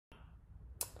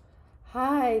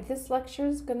Hi, this lecture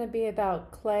is going to be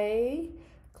about clay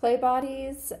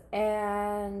bodies,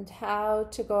 and how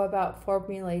to go about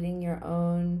formulating your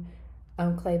own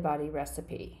clay body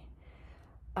recipe.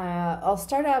 I'll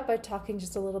start out by talking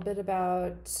just a little bit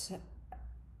about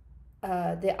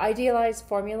the idealized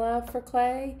formula for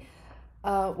clay,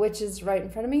 which is right in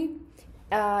front of me.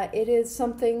 It is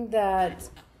something that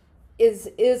is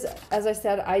as I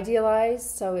said,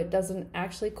 idealized, so it doesn't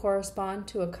actually correspond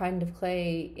to a kind of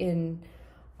clay in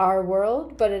our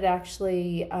world, but it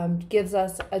actually gives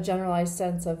us a generalized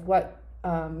sense of what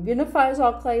unifies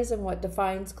all clays and what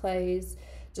defines clays,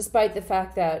 despite the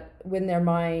fact that when they're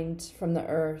mined from the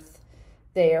earth,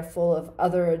 they are full of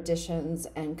other additions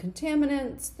and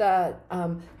contaminants that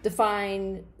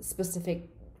define specific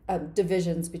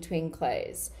divisions between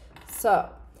clays. So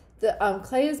the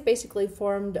clay is basically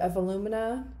formed of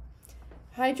alumina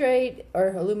hydrate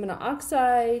or alumina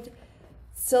oxide,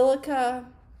 silica,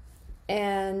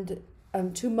 and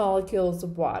 2 molecules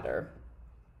of water.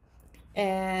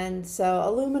 And so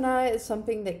alumina is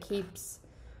something that keeps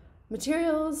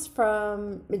materials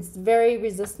from, it's very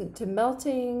resistant to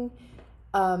melting,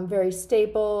 very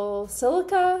stable.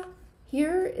 Silica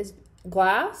here is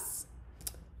glass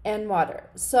and water.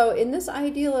 So in this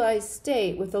idealized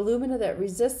state with alumina that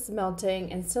resists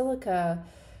melting and silica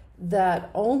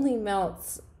that only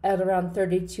melts at around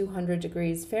 3,200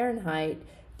 degrees Fahrenheit,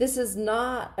 this is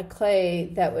not a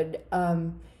clay that would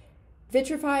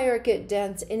vitrify or get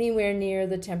dense anywhere near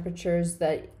the temperatures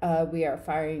that we are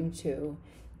firing to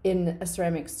in a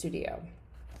ceramic studio.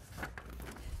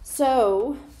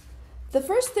 So the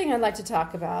first thing I'd like to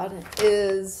talk about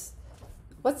is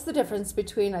what's the difference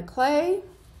between a clay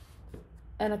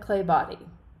and a clay body.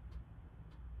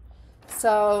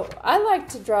 So I like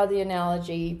to draw the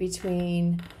analogy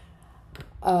between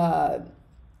flour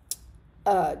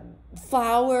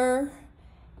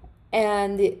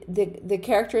and the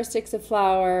characteristics of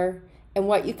flour and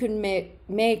what you can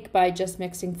make by just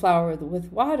mixing flour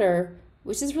with water,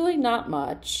 which is really not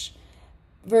much,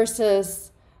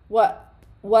 versus what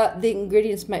the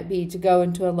ingredients might be to go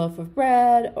into a loaf of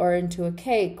bread or into a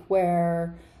cake,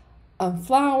 where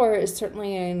flour is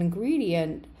certainly an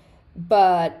ingredient,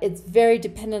 but it's very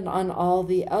dependent on all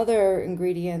the other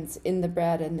ingredients in the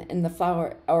bread and in the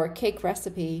flour or cake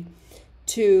recipe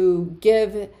to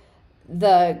give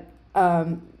the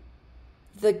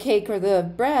cake or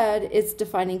the bread its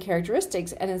defining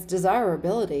characteristics and its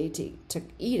desirability to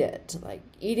eat it. Like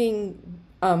eating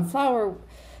flour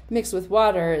mixed with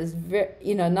water is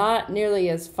not nearly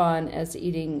as fun as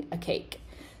eating a cake.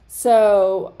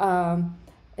 So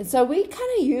and so we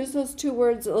kind of use those two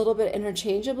words a little bit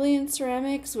interchangeably in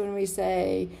ceramics when we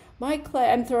say, my clay,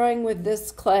 I'm throwing with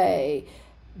this clay.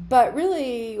 But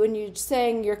really, when you're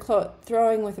saying you're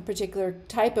throwing with a particular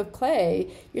type of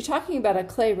clay, you're talking about a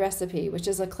clay recipe, which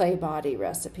is a clay body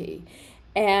recipe.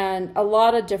 And a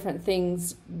lot of different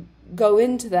things go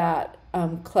into that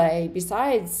clay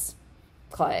besides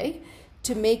clay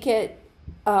to make it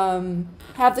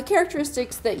have the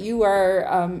characteristics that you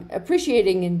are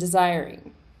appreciating and desiring.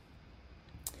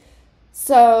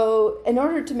 So in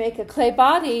order to make a clay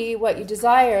body, what you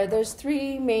desire, there's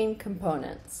 3 main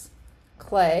components.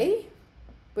 Clay,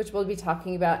 which we'll be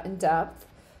talking about in depth,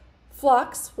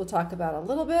 flux, we'll talk about a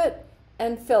little bit,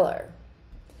 and filler.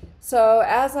 So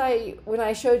when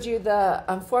I showed you the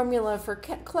formula for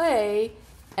clay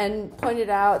and pointed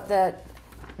out that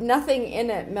nothing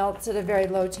in it melts at a very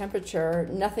low temperature,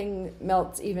 nothing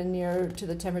melts even near to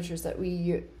the temperatures that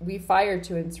we fire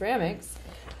to in ceramics,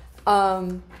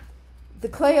 the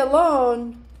clay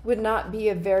alone would not be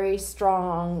a very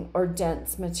strong or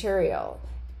dense material.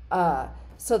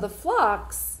 So the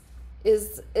flux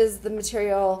is the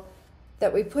material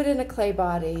that we put in a clay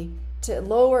body to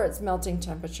lower its melting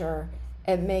temperature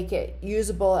and make it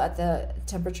usable at the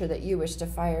temperature that you wish to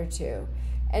fire to.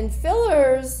 And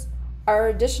fillers are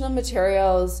additional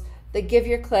materials that give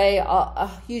your clay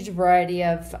a huge variety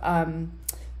of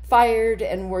fired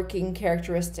and working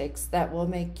characteristics that will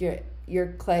make your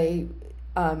clay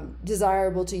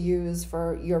desirable to use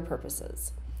for your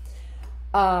purposes.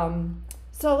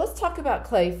 So let's talk about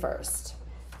clay first.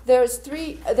 There's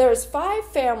 5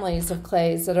 families of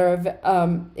clays that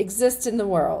exist in the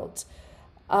world.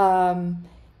 In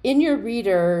your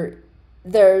reader,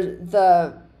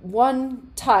 the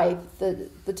one type,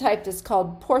 the type that's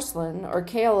called porcelain or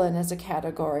kaolin as a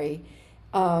category,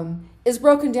 is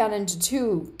broken down into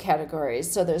 2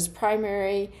 categories. So there's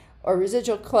primary or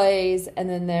residual clays, and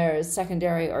then there's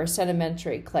secondary or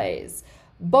sedimentary clays.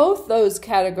 Both those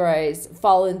categories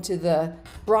fall into the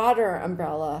broader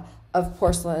umbrella of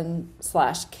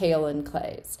porcelain/kaolin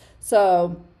clays.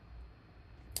 So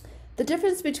The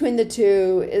difference between the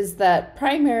two is that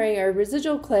primary or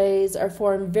residual clays are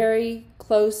formed very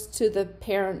close to the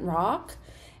parent rock,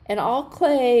 and all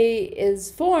clay is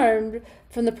formed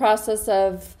from the process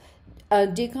of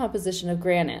decomposition of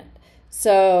granite.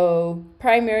 So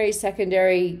primary,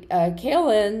 secondary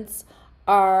kaolins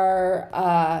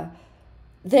are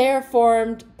they're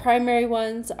formed. Primary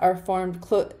ones are formed.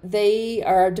 They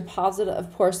are a deposit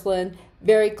of porcelain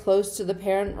very close to the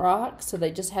parent rock, so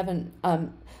they just haven't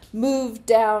moved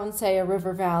down, say, a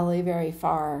river valley very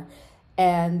far,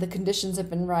 and the conditions have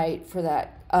been right for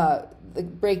that the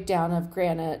breakdown of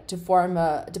granite to form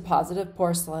a deposit of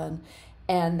porcelain,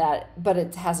 but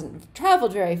it hasn't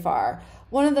traveled very far.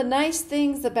 One of the nice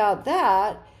things about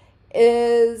that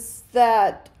is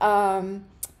that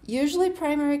usually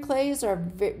primary clays are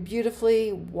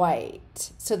beautifully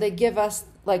white, so they give us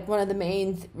like one of the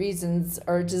main reasons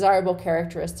or desirable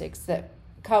characteristics that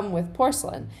come with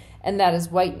porcelain, and that is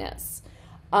whiteness.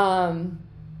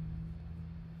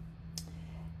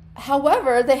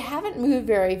 However, they haven't moved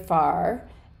very far,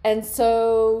 and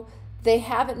so they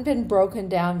haven't been broken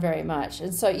down very much.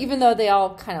 And so even though they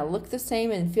all kind of look the same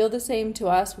and feel the same to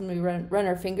us when we run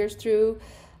our fingers through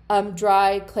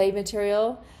dry clay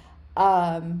material,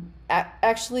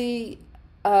 actually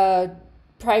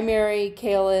primary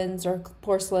kaolins or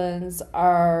porcelains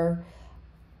are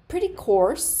pretty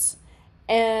coarse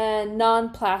and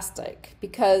non-plastic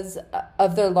because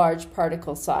of their large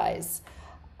particle size.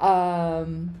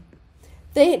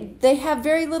 They have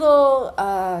very little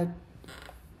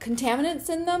contaminants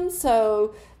in them,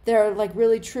 so they're like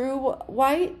really true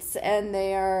whites, and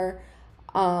they are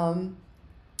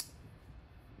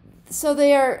so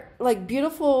they are like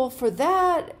beautiful for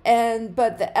that.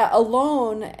 But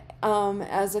alone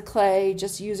as a clay,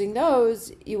 just using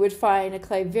those, you would find a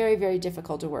clay very, very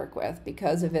difficult to work with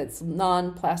because of its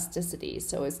non-plasticity.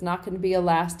 So it's not going to be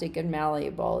elastic and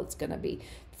malleable. It's going to be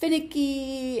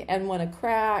finicky and want to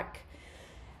crack.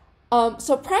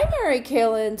 So primary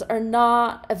kaolins are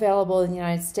not available in the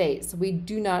United States. We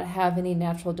do not have any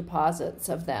natural deposits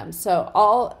of them.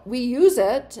 So we use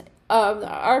it.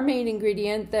 Our main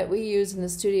ingredient that we use in the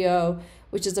studio,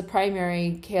 which is a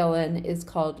primary kaolin, is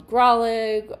called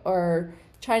graulig or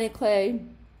China clay.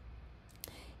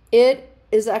 It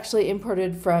is actually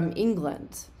imported from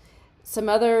England. Some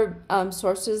other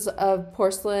sources of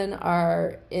porcelain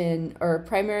or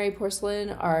primary porcelain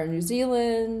are New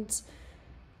Zealand,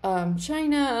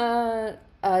 China,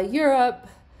 Europe.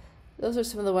 Those are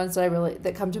some of the ones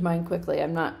that come to mind quickly.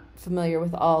 I'm not familiar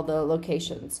with all the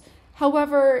locations.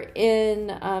 However, in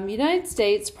the United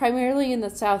States, primarily in the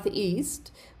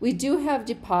Southeast, we do have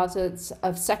deposits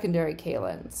of secondary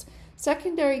kaolins.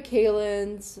 Secondary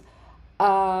kaolins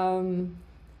are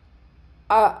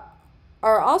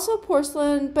also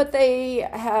porcelain, but they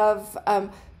have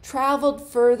traveled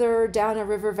further down a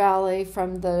river valley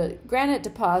from the granite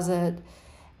deposit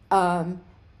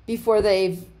before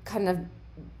they've kind of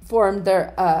formed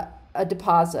a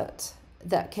deposit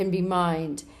that can be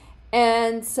mined.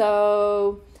 And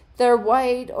so they're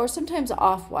white or sometimes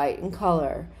off-white in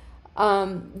color.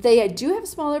 They do have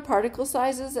smaller particle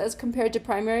sizes as compared to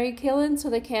primary kaolin, so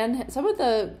they some of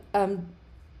the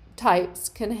types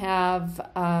can have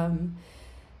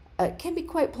can be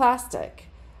quite plastic.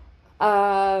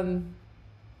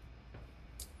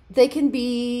 They can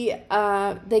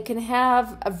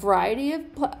have a variety of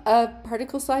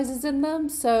particle sizes in them.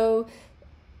 So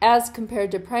as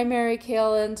compared to primary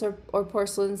kaolins or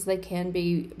porcelains, they can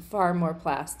be far more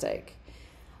plastic.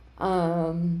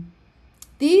 The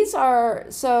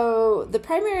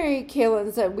primary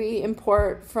kaolins that we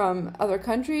import from other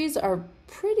countries are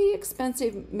pretty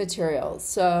expensive materials.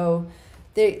 So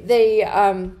we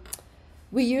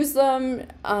use them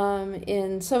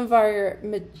in some of our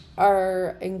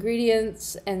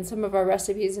ingredients and some of our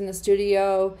recipes in the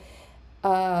studio.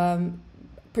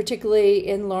 Particularly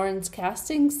in Lauren's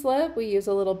casting slip, we use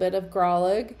a little bit of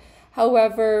graulig.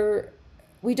 However,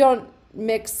 we don't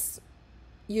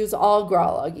use all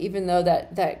graulig, even though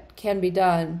that can be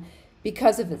done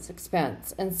because of its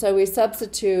expense. And so we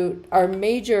substitute our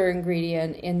major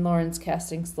ingredient in Lauren's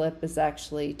casting slip is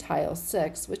actually tile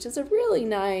 6, which is a really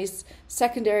nice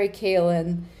secondary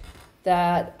kaolin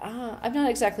that I'm not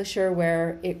exactly sure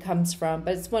where it comes from,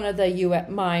 but it's one of the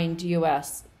mined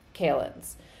U.S.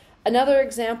 kaolins. Another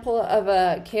example of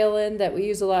a kaolin that we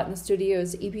use a lot in the studio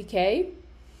is EPK,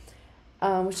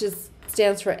 which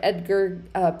stands for Edgar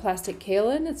Plastic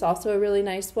Kaolin. It's also a really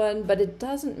nice one, but it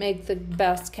doesn't make the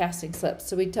best casting slips,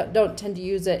 so we don't tend to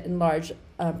use it in large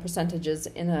percentages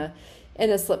in a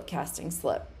slip casting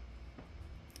slip.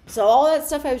 So all that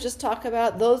stuff I was just talking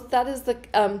about, that is the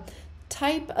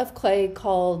type of clay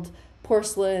called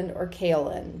porcelain, or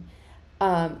kaolin.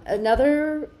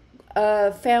 Another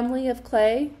family of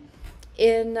clay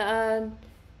in our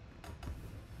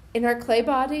clay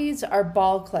bodies are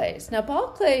ball clays. Now, ball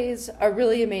clays are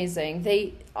really amazing.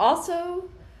 They also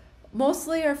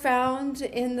mostly are found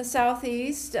in the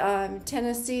Southeast,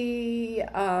 Tennessee,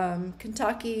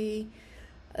 Kentucky,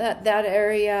 that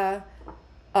area.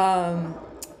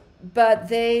 But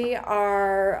they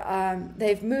are,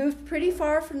 they've moved pretty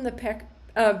far from the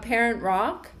parent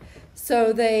rock.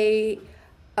 So they,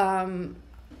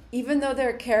 even though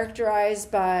they're characterized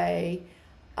by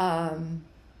a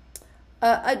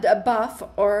buff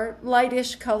or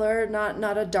lightish color,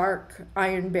 not a dark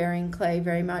iron-bearing clay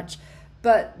very much,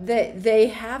 but they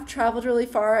have traveled really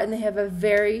far and they have a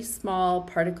very small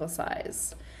particle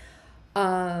size.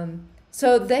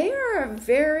 So they are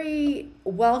very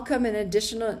welcome in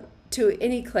addition to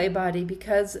any clay body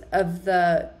because of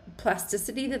the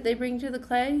plasticity that they bring to the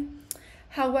clay.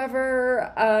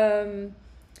 However,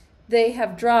 they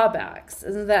have drawbacks,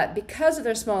 in that because of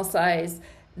their small size,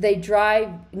 they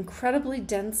dry incredibly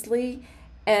densely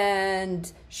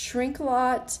and shrink a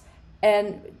lot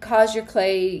and cause your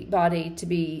clay body to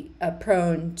be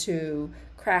prone to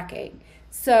cracking.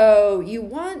 So you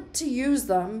want to use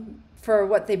them for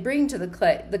what they bring to the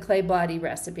clay body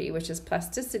recipe, which is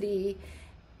plasticity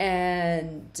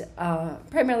and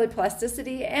primarily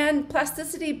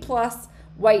plasticity plus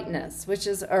whiteness, which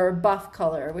is, or buff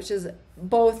color, which is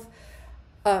both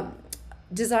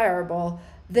desirable.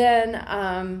 Then,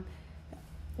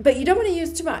 but you don't want to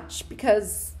use too much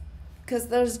because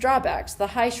there's drawbacks. The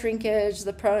high shrinkage,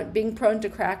 being prone to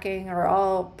cracking are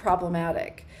all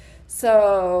problematic.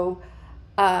 So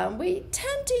we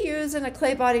tend to use in a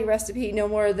clay body recipe no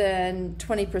more than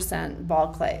 20% ball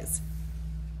clays.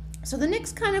 So the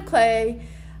next kind of clay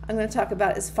I'm going to talk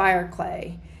about is fire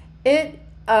clay. It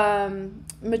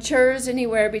matures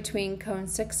anywhere between cone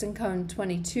 6 and cone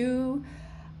 22.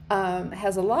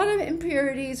 Has a lot of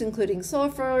impurities, including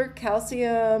sulfur,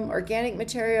 calcium, organic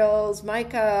materials,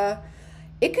 mica.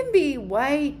 It can be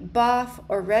white, buff,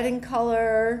 or red in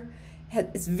color.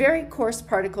 It's very coarse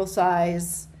particle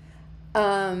size.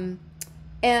 And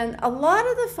a lot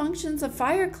of the functions of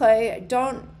fire clay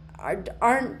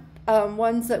aren't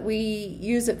ones that we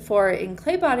use it for in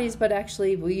clay bodies, but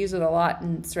actually we use it a lot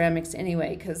in ceramics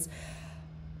anyway, because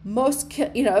most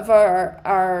of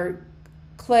our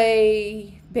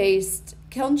clay-based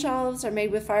kiln shelves are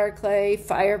made with fire clay,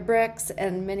 fire bricks,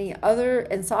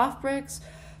 and soft bricks.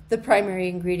 The primary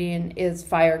ingredient is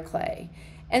fire clay.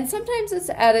 And sometimes it's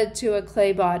added to a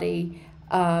clay body,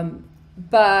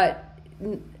 but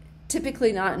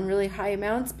typically not in really high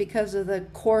amounts because of the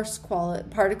coarse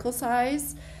particle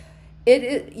size.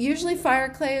 Usually fire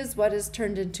clay is what is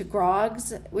turned into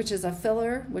grogs, which is a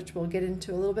filler, which we'll get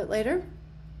into a little bit later.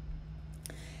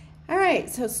 All right,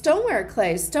 so stoneware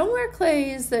clays. Stoneware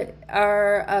clays that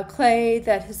are a clay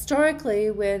that historically,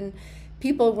 when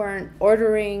people weren't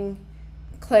ordering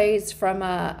clays from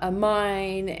a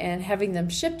mine and having them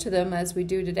shipped to them as we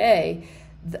do today,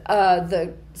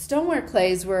 the stoneware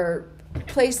clays were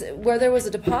places where there was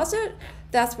a deposit.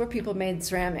 That's where people made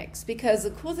ceramics, because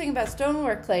the cool thing about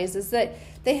stoneware clays is that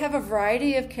they have a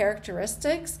variety of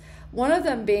characteristics, one of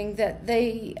them being that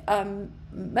they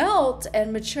melt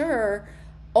and mature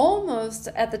almost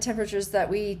at the temperatures that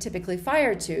we typically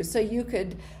fire to. So you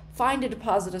could find a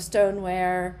deposit of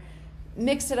stoneware,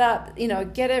 mix it up,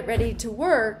 get it ready to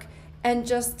work, and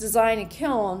just design a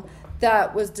kiln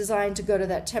that was designed to go to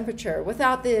that temperature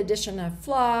without the addition of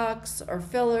flux or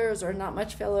fillers or not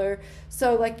much filler.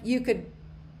 So you could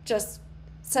just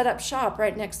set up shop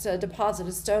right next to a deposit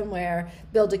of stoneware,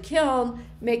 build a kiln,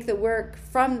 make the work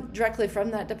directly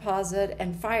from that deposit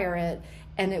and fire it,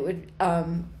 and it would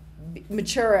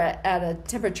mature at a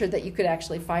temperature that you could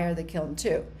actually fire the kiln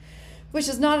to, which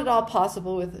is not at all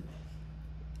possible with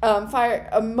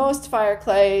most fire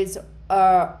clays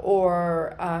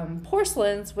or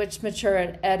porcelains, which mature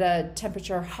at a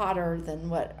temperature hotter than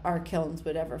what our kilns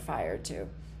would ever fire to.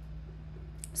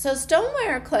 So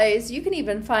stoneware clays, you can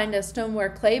even find a stoneware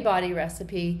clay body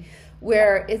recipe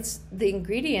where it's the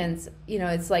ingredients,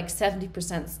 it's like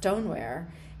 70% stoneware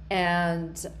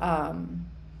and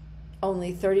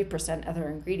only 30% other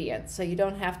ingredients. So you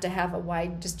don't have to have a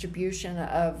wide distribution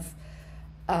of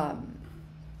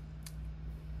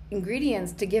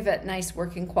ingredients to give it nice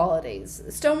working qualities.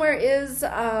 Stoneware is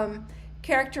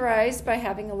characterized by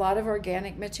having a lot of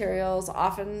organic materials,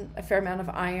 often a fair amount of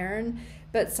iron,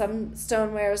 but some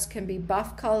stonewares can be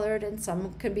buff colored and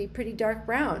some can be pretty dark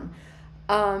brown.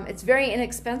 It's very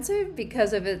inexpensive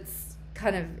because of its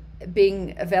kind of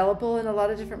being available in a lot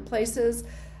of different places.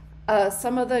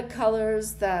 Some of the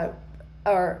colors that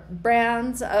or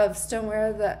brands of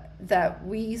stoneware that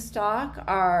we stock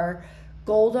are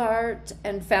Gold Art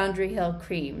and Foundry Hill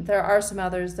Cream. There are some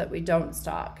others that we don't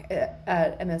stock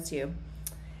at MSU.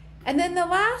 And then the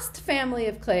last family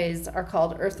of clays are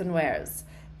called earthenwares.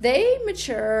 They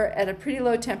mature at a pretty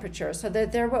low temperature, so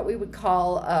that they're what we would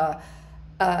call a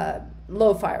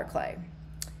low fire clay.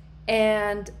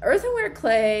 And earthenware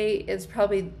clay is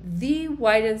probably the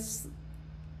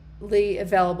widely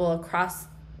available across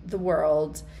the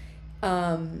world,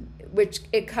 which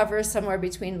it covers somewhere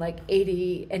between like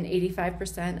 80 and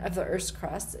 85% of the Earth's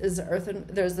crust is earthen.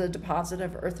 There's a deposit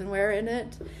of earthenware in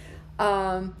it.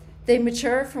 They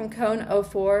mature from cone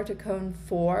 04 to cone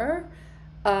 4.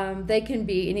 They can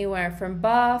be anywhere from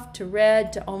buff to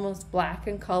red to almost black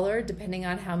in color, depending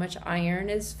on how much iron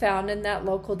is found in that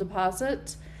local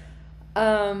deposit.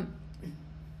 They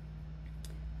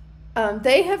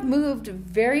have moved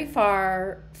very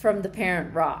far from the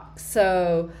parent rock.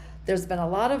 So there's been a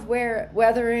lot of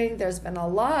weathering. There's been a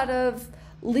lot of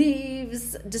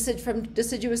leaves from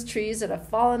deciduous trees that have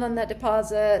fallen on that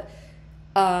deposit,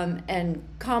 and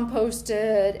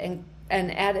composted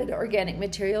and added organic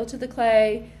material to the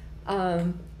clay.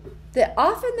 Often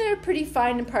they're pretty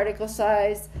fine in particle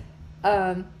size,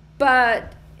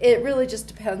 but it really just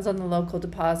depends on the local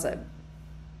deposit.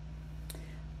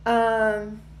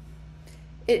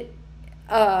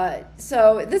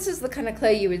 So this is the kind of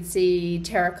clay you would see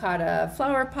terracotta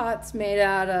flower pots made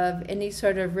out of. Any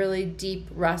sort of really deep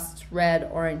rust red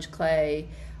orange clay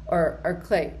or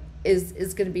clay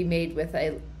is going to be made with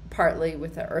partly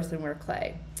with an earthenware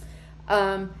clay.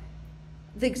 The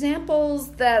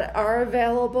examples that are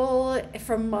available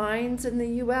from mines in the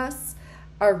U.S.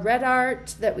 are Red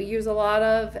Art, that we use a lot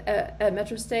of at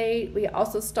Metro State. We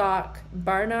also stock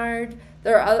Barnard.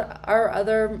 There are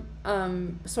other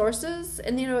sources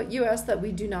in the U.S. that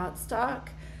we do not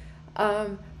stock.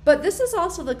 But this is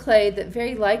also the clay that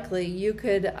very likely you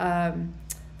could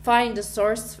find a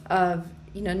source of,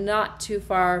 not too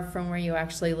far from where you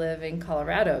actually live in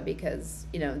Colorado, because,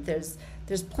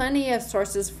 there's plenty of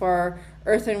sources for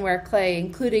earthenware clay,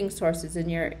 including sources in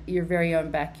your very own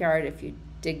backyard if you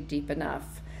dig deep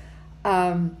enough.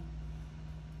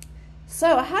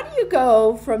 So how do you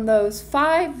go from those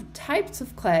 5 types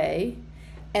of clay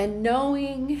and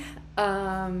knowing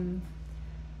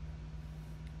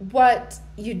what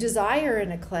you desire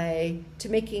in a clay to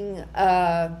making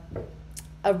a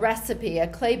recipe, a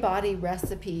clay body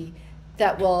recipe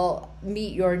that will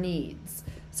meet your needs?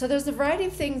 So there's a variety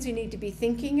of things you need to be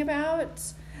thinking about.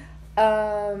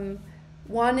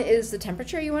 One is the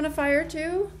temperature you want to fire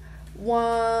to.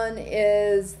 One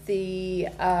is the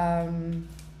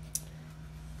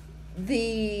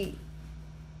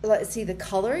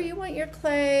color you want your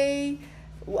clay.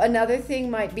 Another thing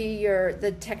might be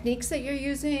the techniques that you're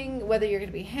using, whether you're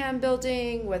going to be hand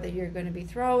building, whether you're going to be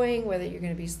throwing, whether you're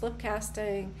going to be slip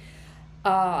casting.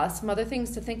 Some other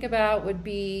things to think about would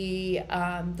be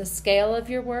the scale of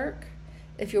your work.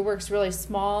 If your work's really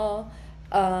small,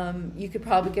 you could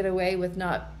probably get away with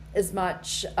not as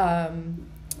much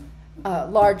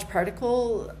large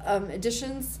particle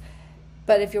additions.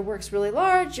 But if your work's really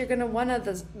large, you're going to want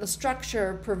the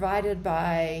structure provided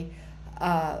by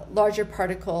larger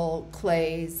particle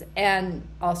clays and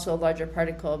also larger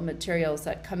particle materials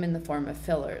that come in the form of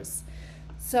fillers.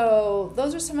 So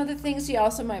those are some of the things. You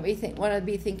also might want to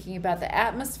be thinking about the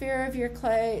atmosphere of your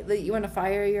clay that you want to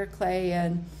fire your clay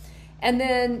in. And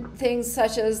then things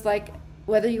such as like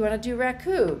whether you want to do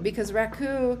raku, because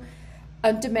raku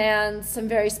demands some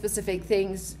very specific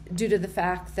things due to the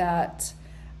fact that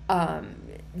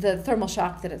the thermal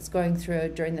shock that it's going through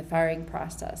during the firing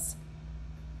process.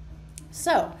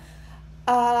 So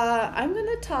I'm going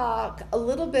to talk a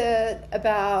little bit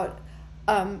about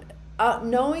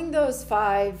knowing those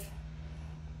 5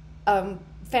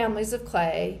 families of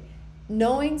clay,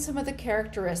 knowing some of the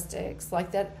characteristics,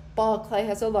 like that ball clay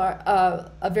has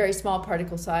a very small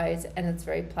particle size and it's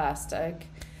very plastic,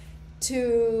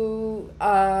 to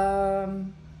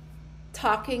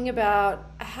talking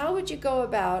about how would you go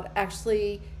about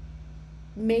actually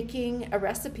making a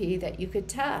recipe that you could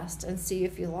test and see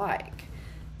if you like.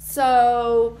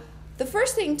 So the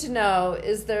first thing to know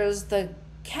is there's the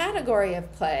category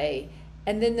of clay,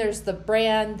 and then there's the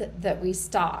brand that we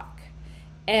stock.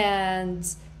 And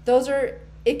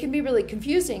it can be really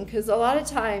confusing because a lot of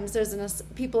times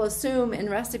people assume in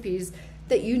recipes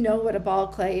that you know what a ball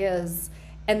clay is,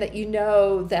 and that you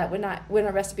know that when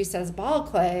a recipe says ball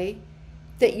clay,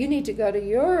 that you need to go to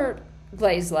your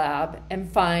glaze lab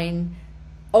and find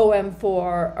OM4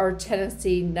 or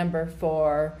Tennessee number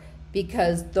 4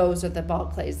 because those are the ball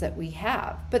clays that we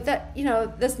have. But that,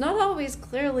 that's not always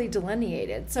clearly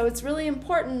delineated. So it's really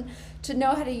important to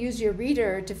know how to use your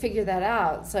reader to figure that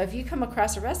out. So if you come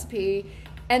across a recipe,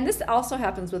 and this also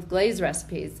happens with glaze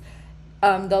recipes,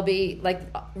 there'll be like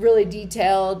really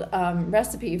detailed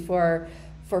recipe for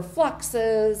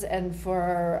fluxes and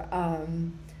for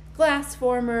glass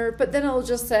former, but then it'll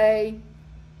just say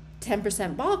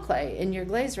 10% ball clay in your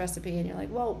glaze recipe, and you're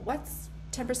like, well, what's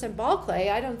 10% ball clay?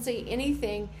 I don't see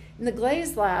anything in the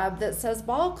glaze lab that says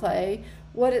ball clay.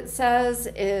 What it says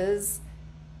is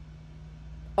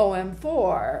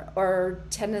OM4 or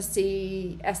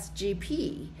Tennessee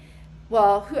SGP.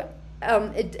 Well,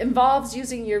 it involves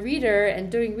using your reader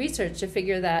and doing research to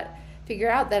figure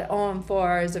out that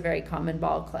OM4 is a very common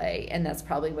ball clay, and that's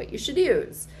probably what you should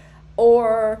use.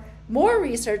 Or more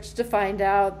research to find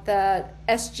out that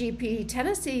SGP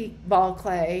Tennessee ball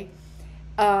clay,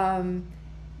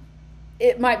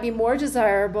 it might be more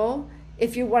desirable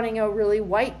if you're wanting a really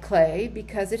white clay,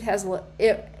 because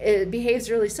it behaves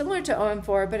really similar to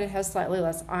OM4, but it has slightly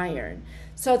less iron.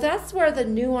 So that's where the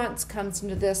nuance comes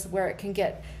into this, where it can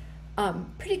get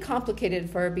pretty complicated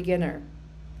for a beginner.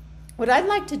 What I'd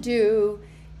like to do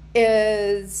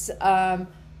is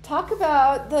talk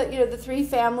about the three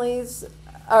families,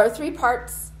 or three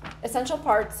parts, essential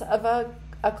parts of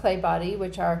a clay body,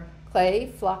 which are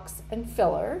clay, flux, and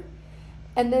filler.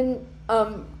 And then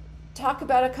talk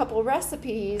about a couple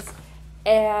recipes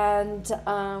and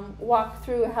walk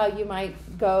through how you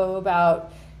might go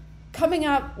about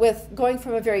going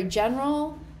from a very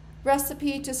general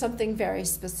recipe to something very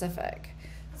specific.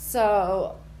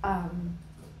 So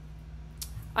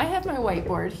I have my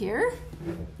whiteboard here,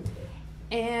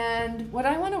 and what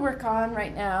I want to work on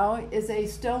right now is a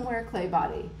stoneware clay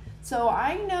body. So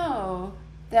I know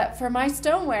that for my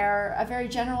stoneware, a very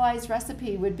generalized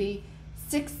recipe would be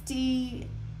 60%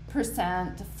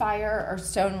 fire or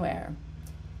stoneware.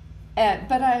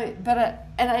 But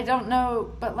I don't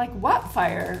know, but like what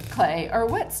fire clay or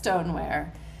what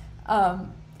stoneware.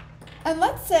 And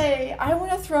let's say I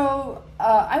want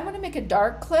to make a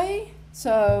dark clay,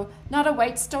 so not a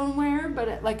white stoneware,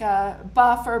 but like a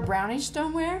buff or brownish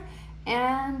stoneware.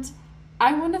 And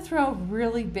I want to throw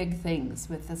really big things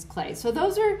with this clay. So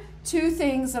those are two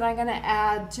things that I'm going to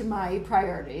add to my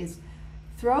priorities.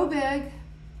 Throw big,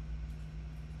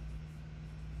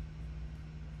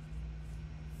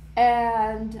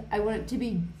 and I want it to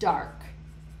be dark.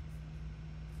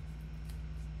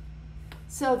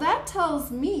 So that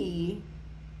tells me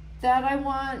that I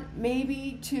want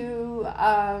maybe to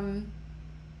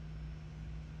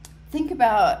think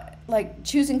about like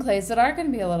choosing clays that are going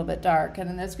to be a little bit dark, and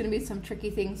then there's going to be some tricky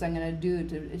things I'm going to do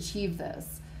to achieve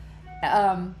this.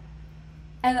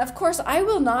 And of course, I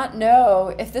will not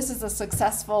know if this is a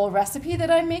successful recipe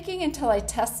that I'm making until I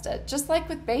test it. Just like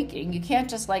with baking, you can't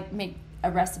just like make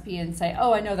a recipe and say,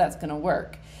 oh, I know that's going to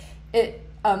work.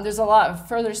 There's a lot of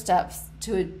further steps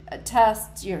to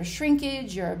test your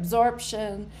shrinkage, your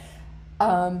absorption.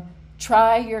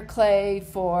 Try your clay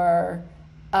for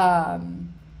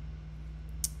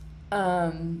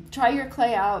try your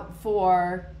clay out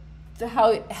for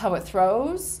how it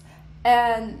throws.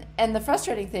 And the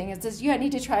frustrating thing is you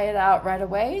need to try it out right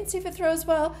away and see if it throws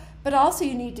well, but also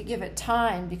you need to give it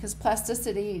time, because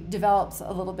plasticity develops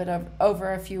a little bit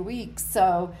over a few weeks.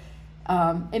 So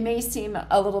it may seem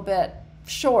a little bit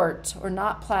short or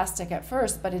not plastic at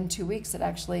first, but in 2 weeks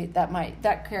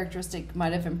that characteristic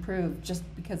might have improved just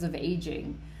because of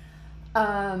aging.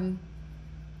 So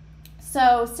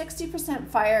 60%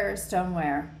 fire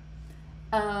stoneware.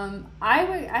 I'm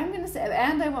going to say,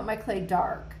 and I want my clay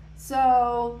dark.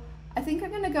 So I think I'm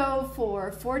going to go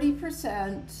for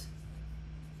 40%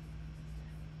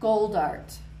 Gold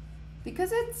Art,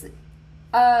 because it's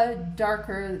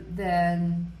darker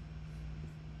than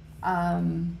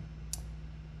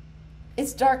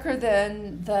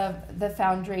the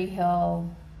Foundry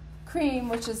Hill Cream,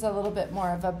 which is a little bit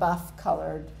more of a buff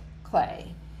colored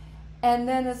clay. And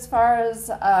then as far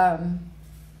as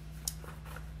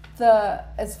the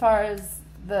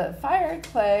fire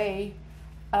clay,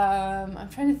 I'm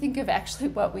trying to think of actually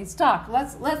what we stock.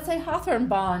 Let's say Hawthorne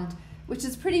Bond, which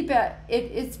is pretty big.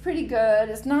 It's pretty good.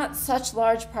 It's not such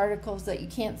large particles that you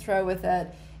can't throw with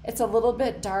it. It's a little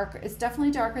bit darker. It's definitely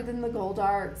darker than the Gold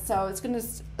Art, so it's going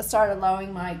to start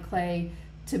allowing my clay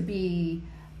to be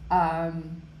a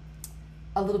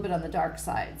little bit on the dark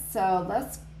side. So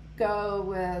let's go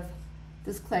with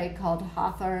this clay called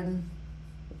Hawthorne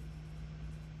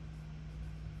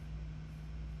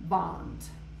Bond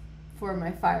for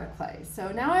my fire clay.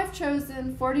 So now I've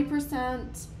chosen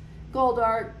 40% Gold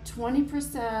Art,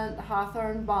 20%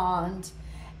 Hawthorne Bond,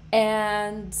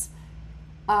 and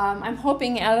I'm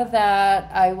hoping out of that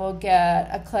I will get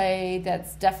a clay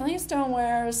that's definitely a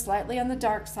stoneware, slightly on the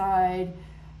dark side.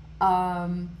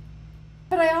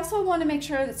 But I also want to make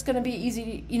sure it's going to be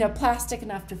easy, plastic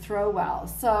enough to throw well.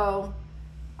 So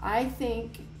I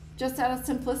think just out of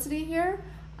simplicity here,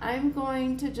 I'm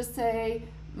going to just say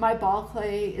my ball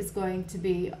clay is going to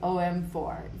be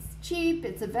OM4. It's cheap,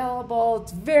 it's available,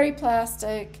 it's very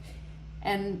plastic,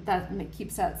 and that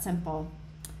keeps that simple.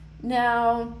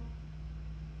 Now,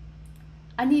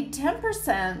 I need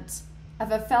 10%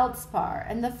 of a feldspar,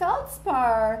 and the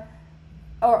feldspar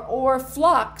or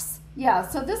flux, yeah,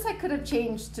 so this I could have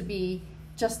changed to be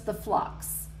just the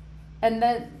flux, and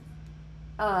then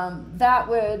that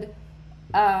would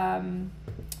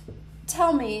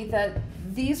tell me that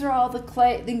these are all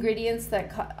the ingredients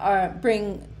that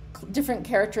bring different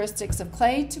characteristics of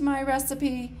clay to my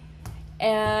recipe.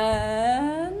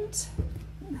 And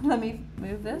let me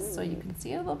move this so you can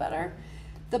see it a little better.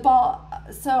 The ball,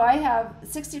 so I have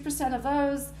 60% of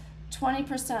those,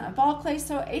 20% of ball clay,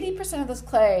 so 80% of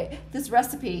this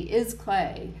recipe is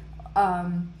clay,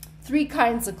 3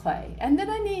 kinds of clay. And then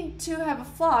I need to have a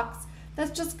flux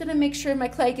that's just going to make sure my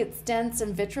clay gets dense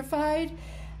and vitrified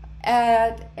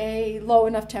at a low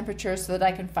enough temperature so that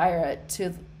I can fire it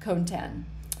to cone 10.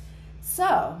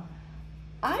 So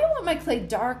I want my clay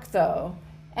dark though.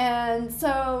 And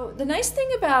so the nice thing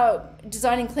about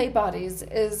designing clay bodies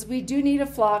is we do need a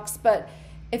flux, but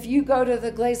if you go to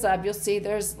the Glaze Lab, you'll see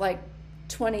there's like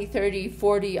 20, 30,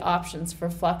 40 options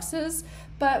for fluxes.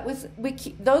 But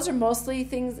those are mostly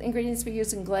ingredients we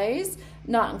use in glaze,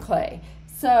 not in clay.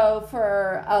 So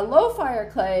for a low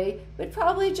fire clay, we'd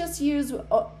probably just use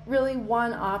really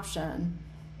one option,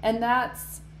 and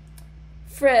that's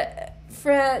Frit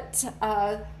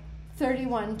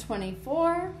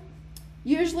 3124.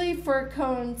 Usually for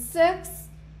cone 6,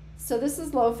 so this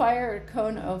is low fire,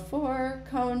 cone 04,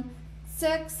 cone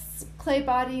 6 clay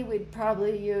body, we'd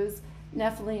probably use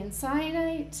nepheline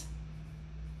cyanate,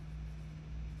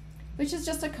 which is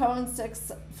just a cone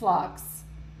 6 flux.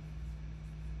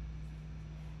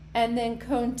 And then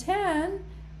cone 10,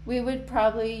 we would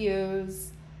probably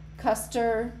use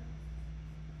Custer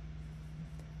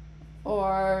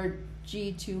or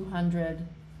G200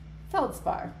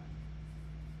 feldspar.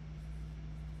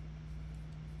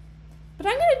 But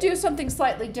I'm going to do something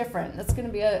slightly different. That's going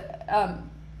to be I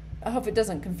hope it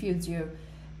doesn't confuse you.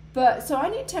 So I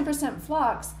need 10%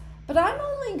 flux, but I'm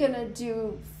only going to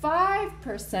do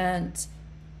 5%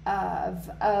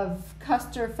 of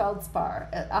Custer feldspar,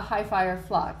 a high fire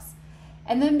flux.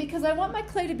 And then because I want my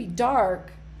clay to be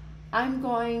dark, I'm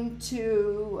going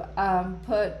to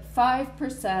put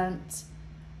 5%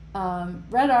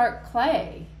 red art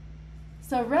clay.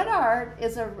 So red art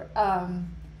is a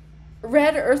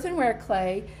red earthenware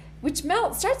clay, which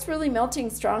starts really melting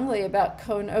strongly about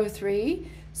cone 03.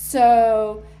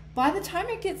 So by the time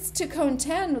it gets to cone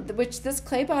 10, which this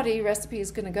clay body recipe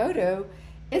is going to go to,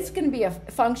 it's going to be a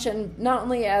function not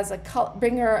only as a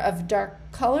bringer of dark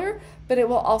color, but it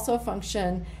will also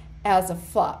function as a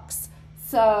flux.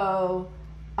 So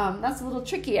that's a little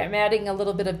tricky. I'm adding a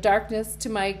little bit of darkness to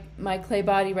my clay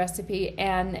body recipe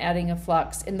and adding a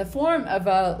flux in the form of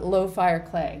a low fire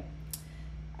clay.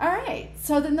 All right,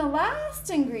 so then the last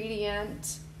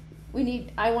ingredient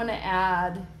I want to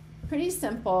add, pretty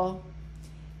simple,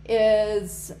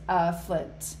 is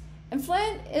flint. And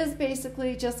flint is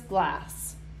basically just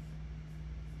glass.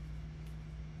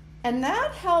 And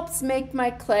that helps make my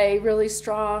clay really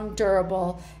strong,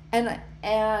 durable, and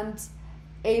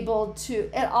able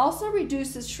to, it also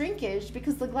reduces shrinkage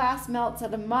because the glass melts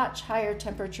at a much higher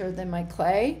temperature than my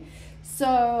clay.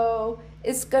 So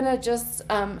it's gonna just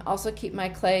also keep my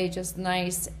clay just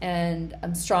nice and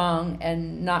strong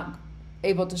and not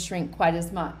able to shrink quite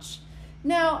as much.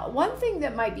 Now, one thing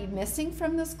that might be missing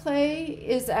from this clay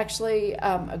is actually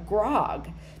a grog,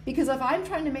 because if I'm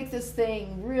trying to make this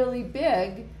thing really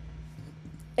big,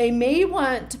 I may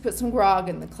want to put some grog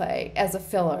in the clay as a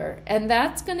filler, and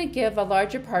that's going to give a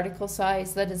larger particle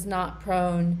size that is not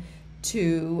prone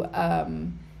to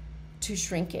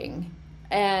shrinking,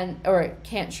 or it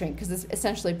can't shrink because it's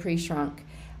essentially pre-shrunk.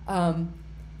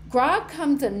 Grog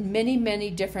comes in many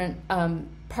different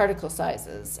particle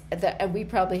sizes, and we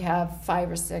probably have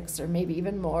 5 or 6 or maybe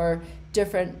even more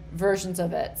different versions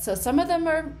of it. So some of them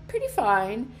are pretty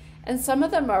fine, and some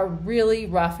of them are really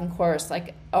rough and coarse,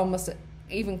 like almost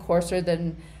even coarser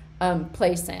than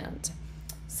play sand.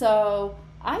 So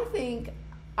I think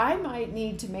I might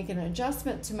need to make an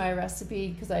adjustment to my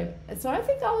recipe, so I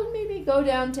think I'll maybe go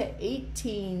down to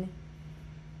 18%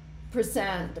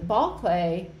 ball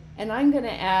clay, and I'm going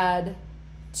to add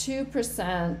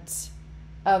 2%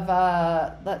 of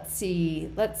let's say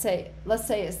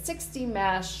a 60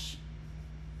 mesh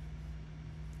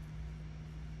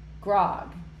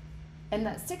grog. And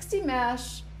that 60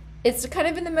 mesh, it's kind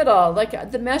of in the middle.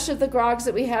 Like the mesh of the grogs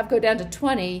that we have go down to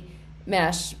 20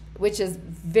 mesh, which is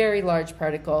very large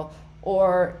particle,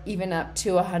 or even up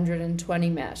to 120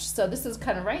 mesh. So this is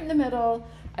kind of right in the middle.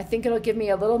 I think it'll give me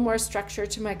a little more structure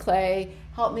to my clay,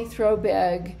 help me throw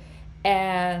big.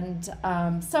 And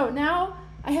so now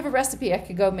I have a recipe I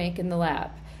could go make in the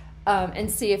lab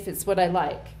and see if it's what I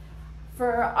like.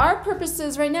 For our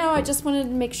purposes right now, I just wanted to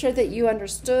make sure that you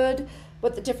understood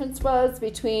what the difference was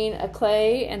between a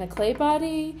clay and a clay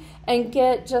body, and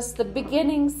get just the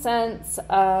beginning sense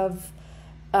of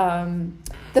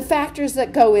the factors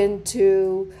that go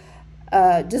into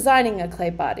designing a clay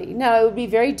body. Now, it would be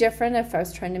very different if I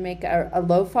was trying to make a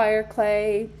low fire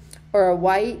clay, or a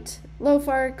white low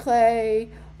fire clay,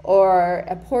 or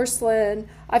a porcelain.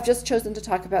 I've just chosen to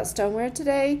talk about stoneware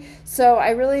today. So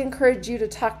I really encourage you to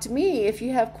talk to me if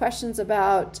you have questions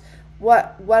about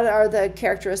what are the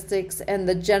characteristics and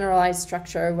the generalized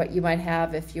structure of what you might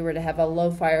have if you were to have a low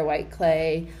fire white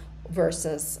clay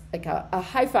versus like a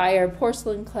high fire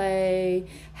porcelain clay.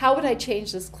 How would I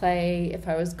change this clay if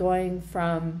I was going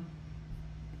from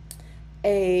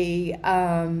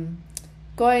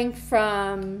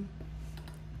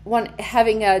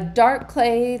having a dark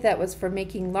clay that was for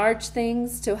making large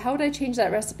things, to how would I change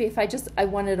that recipe if I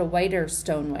wanted a whiter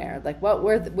stoneware? Like what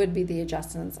would be the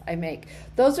adjustments I make?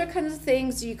 Those are kind of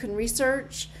things you can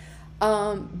research,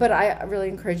 but I really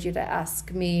encourage you to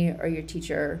ask me or your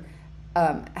teacher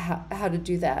how to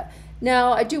do that.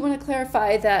 Now, I do want to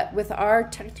clarify that with our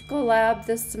technical lab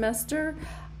this semester,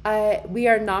 we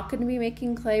are not going to be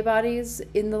making clay bodies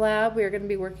in the lab. We are going to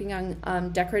be working on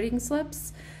decorating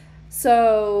slips.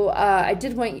 So I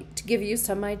did want to give you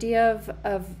some idea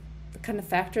of the kind of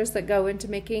factors that go into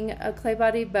making a clay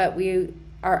body, but we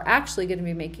are actually going to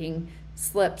be making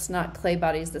slips, not clay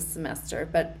bodies, this semester.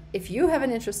 But if you have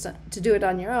an interest to do it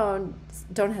on your own,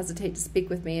 don't hesitate to speak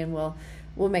with me, and we'll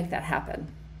make that happen.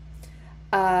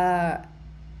 I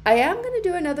am going to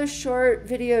do another short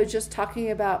video just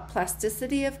talking about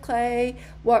plasticity of clay,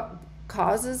 what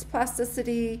causes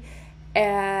plasticity,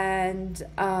 and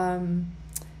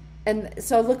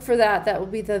so look for that. That will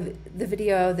be the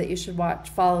video that you should watch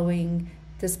following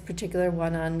this particular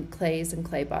one on clays and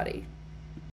clay body.